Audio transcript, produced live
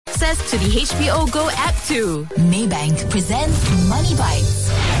access to the HBO Go app too. Maybank presents Moneybites.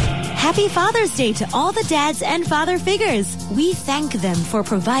 Happy Father's Day to all the dads and father figures. We thank them for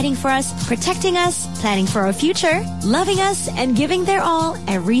providing for us, protecting us, planning for our future, loving us, and giving their all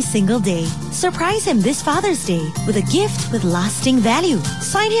every single day. Surprise him this Father's Day with a gift with lasting value.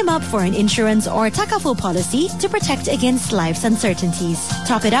 Sign him up for an insurance or takaful policy to protect against life's uncertainties.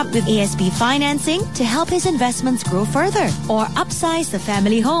 Top it up with ASB financing to help his investments grow further, or upsize the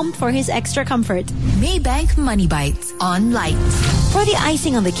family home for his extra comfort. Maybank Moneybites on LITE. For the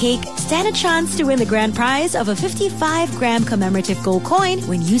icing on the cake, stand a chance to win the grand prize of a 55-gram commemorative gold coin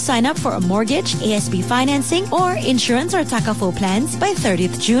when you sign up for a mortgage, ASB financing, or insurance or takaful plans by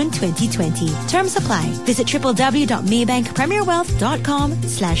 30th June 2020. Terms apply. Visit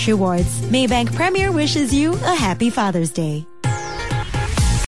www.maybankpremierwealth.com/rewards. Maybank Premier wishes you a happy Father's Day.